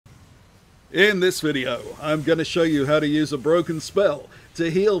In this video, I'm going to show you how to use a broken spell to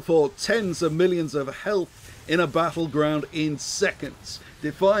heal for tens of millions of health in a battleground in seconds,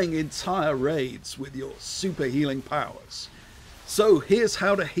 defying entire raids with your super healing powers. So here's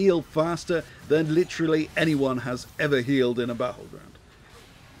how to heal faster than literally anyone has ever healed in a battleground.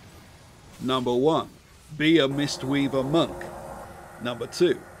 Number 1. Be a Mistweaver monk. Number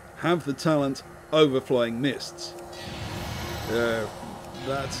 2. Have the talent Overflowing Mists.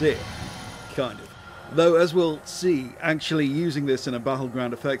 That's it. Kind of. Though, as we'll see, actually using this in a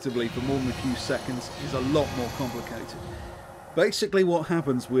battleground effectively for more than a few seconds is a lot more complicated. Basically what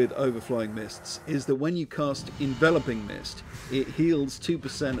happens with Overflowing Mists is that when you cast Enveloping Mist, it heals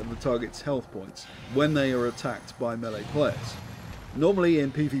 2% of the target's health points when they are attacked by melee players. Normally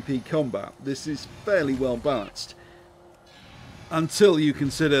in PvP combat, this is fairly well balanced, until you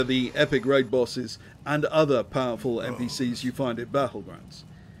consider the epic raid bosses and other powerful NPCs you find in battlegrounds.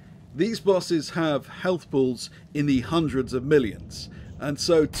 These bosses have health pools in the hundreds of millions, and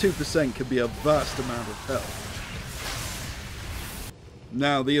so 2% can be a vast amount of health.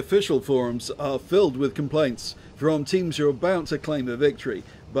 Now, the official forums are filled with complaints from teams who are about to claim a victory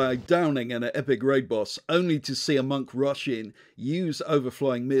by downing an epic raid boss, only to see a monk rush in, use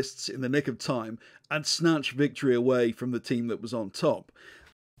Overflowing Mists in the nick of time, and snatch victory away from the team that was on top.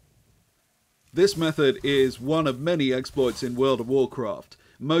 This method is one of many exploits in World of Warcraft,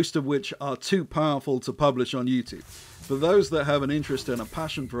 most of which are too powerful to publish on YouTube. For those that have an interest and a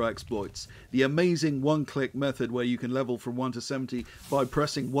passion for exploits, the amazing one-click method where you can level from 1 to 70 by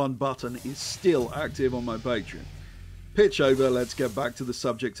pressing one button is still active on my Patreon. Pitch over, let's get back to the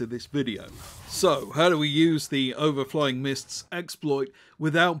subject of this video. So, how do we use the Overflowing Mists exploit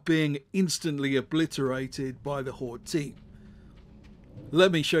without being instantly obliterated by the Horde team?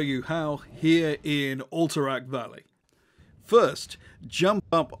 Let me show you how here in Alterac Valley. First, jump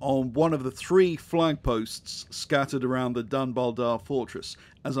up on one of the 3 flag posts scattered around the Dunbaldar fortress,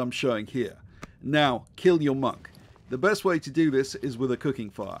 as I'm showing here. Now, kill your monk. The best way to do this is with a cooking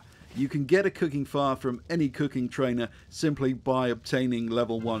fire. You can get a cooking fire from any cooking trainer simply by obtaining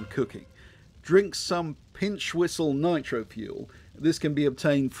level 1 cooking. Drink some pinch whistle nitro fuel. This can be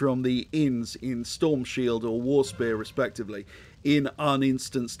obtained from the inns in Storm Shield or Warspear respectively in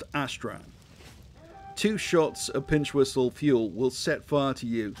uninstanced Astran. 2 shots of pinch whistle fuel will set fire to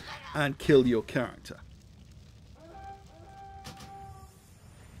you and kill your character.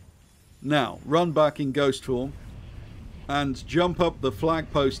 Now, run back in ghost form and jump up the flag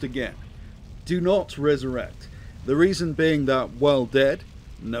post again. Do not resurrect. The reason being that, while dead,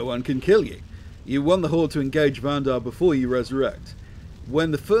 no one can kill you. You want the Horde to engage Vandar before you resurrect.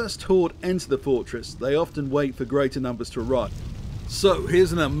 When the first Horde enter the fortress, they often wait for greater numbers to arrive. So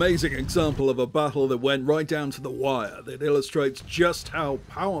here's an amazing example of a battle that went right down to the wire that illustrates just how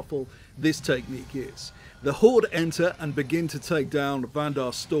powerful this technique is. The Horde enter and begin to take down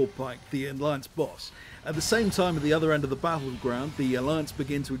Vandar Stormpike, the Alliance boss. At the same time, at the other end of the battleground, the Alliance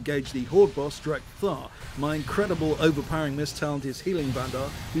begin to engage the Horde boss, Thar. My incredible overpowering mist talent is healing Vandar,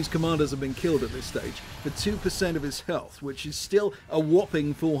 whose commanders have been killed at this stage, for 2% of his health, which is still a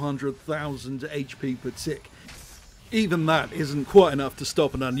whopping 400,000 HP per tick. Even that isn't quite enough to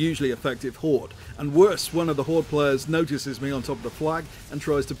stop an unusually effective Horde, and worse, one of the Horde players notices me on top of the flag and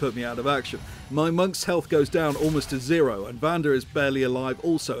tries to put me out of action. My monk's health goes down almost to 0, and Vandar is barely alive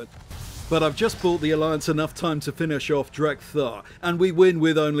also. But I've just bought the Alliance enough time to finish off Thar, and we win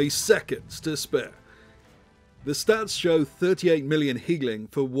with only seconds to spare. The stats show 38 million healing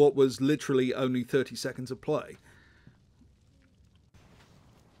for what was literally only 30 seconds of play.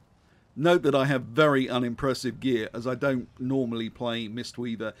 Note that I have very unimpressive gear, as I don't normally play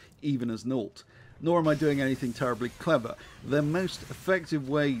Mistweaver even as an alt, nor am I doing anything terribly clever. The most effective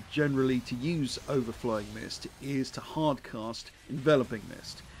way generally to use Overflowing Mist is to hardcast Enveloping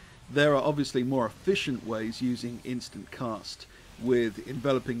Mist. There are obviously more efficient ways using instant cast, with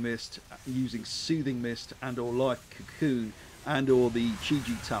Enveloping Mist, using Soothing Mist and or Life Cocoon and or the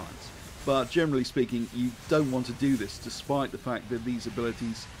Chi-Ji talents. But generally speaking, you don't want to do this despite the fact that these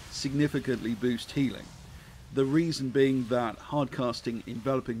abilities significantly boost healing. The reason being that hardcasting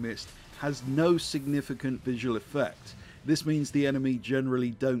Enveloping Mist has no significant visual effect. This means the enemy generally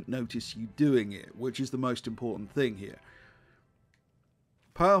don't notice you doing it, which is the most important thing here.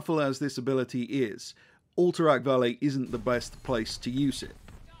 Powerful as this ability is, Alterac Valley isn't the best place to use it.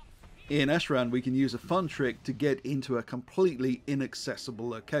 In Ashran we can use a fun trick to get into a completely inaccessible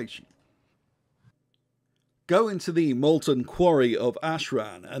location. Go into the Molten Quarry of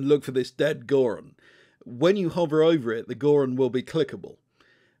Ashran and look for this dead Goron. When you hover over it, the Goron will be clickable.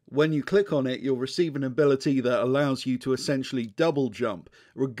 When you click on it, you'll receive an ability that allows you to essentially double jump,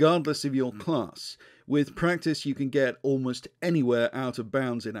 regardless of your class. With practice, you can get almost anywhere out of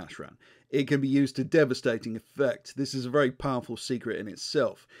bounds in Ashran. It can be used to devastating effect. This is a very powerful secret in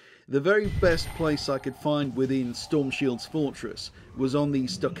itself. The very best place I could find within Stormshield's fortress was on the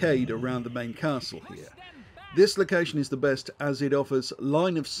stockade around the main castle here. This location is the best as it offers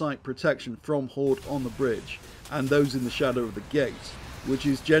line of sight protection from Horde on the bridge and those in the shadow of the gate, which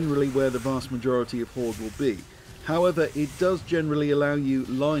is generally where the vast majority of Horde will be. However, it does generally allow you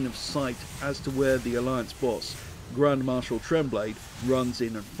line of sight as to where the Alliance boss, Grand Marshal Tremblade, runs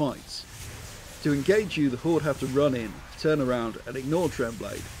in and fights. To engage you, the Horde have to run in, turn around and ignore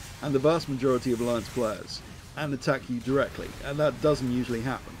Tremblade and the vast majority of Alliance players and attack you directly, and that doesn't usually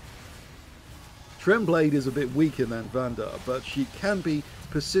happen. Tremblade is a bit weaker than Vandar, but she can be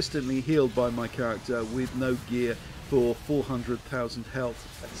persistently healed by my character with no gear for 400,000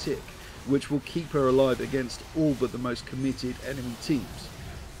 health a tick, which will keep her alive against all but the most committed enemy teams.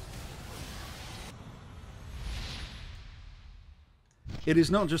 It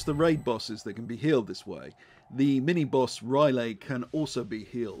is not just the raid bosses that can be healed this way. The mini-boss Riley can also be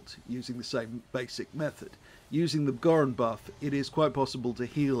healed using the same basic method. Using the Goron buff, it is quite possible to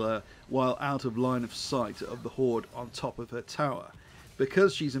heal her while out of line of sight of the Horde on top of her tower.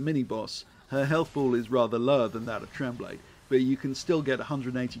 Because she's a mini-boss, her health ball is rather lower than that of Tremblade, but you can still get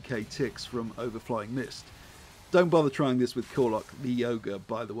 180k ticks from Overflowing Mist. Don't bother trying this with Korlok the Ogre,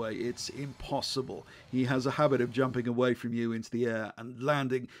 by the way, it's impossible. He has a habit of jumping away from you into the air and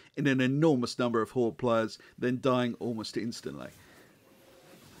landing in an enormous number of Horde players, then dying almost instantly.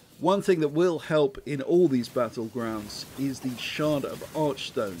 One thing that will help in all these battlegrounds is the Shard of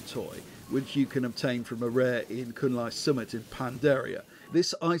Archstone toy, which you can obtain from a rare in Kunlai Summit in Pandaria.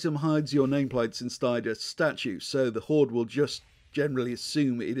 This item hides your nameplates inside a statue, so the Horde will just generally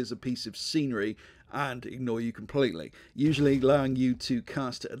assume it is a piece of scenery and ignore you completely, usually allowing you to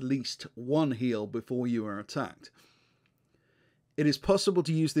cast at least one heal before you are attacked. It is possible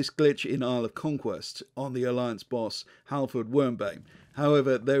to use this glitch in Isle of Conquest on the Alliance boss Halford Wormbane.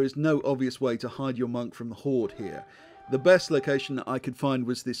 However, there is no obvious way to hide your monk from the Horde here. The best location I could find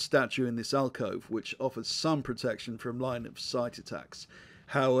was this statue in this alcove, which offers some protection from line of sight attacks.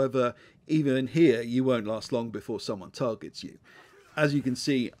 However, even here you won't last long before someone targets you. As you can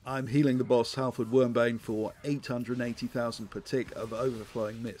see, I'm healing the boss Halford Wormbane for 880,000 per tick of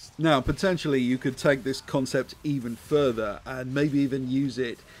Overflowing Mist. Now, potentially you could take this concept even further and maybe even use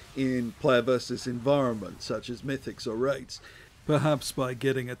it in player versus environment, such as Mythics or Raids. Perhaps by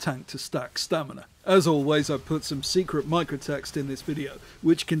getting a tank to stack stamina. As always, I've put some secret microtext in this video,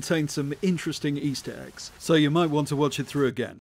 which contains some interesting Easter eggs, so you might want to watch it through again.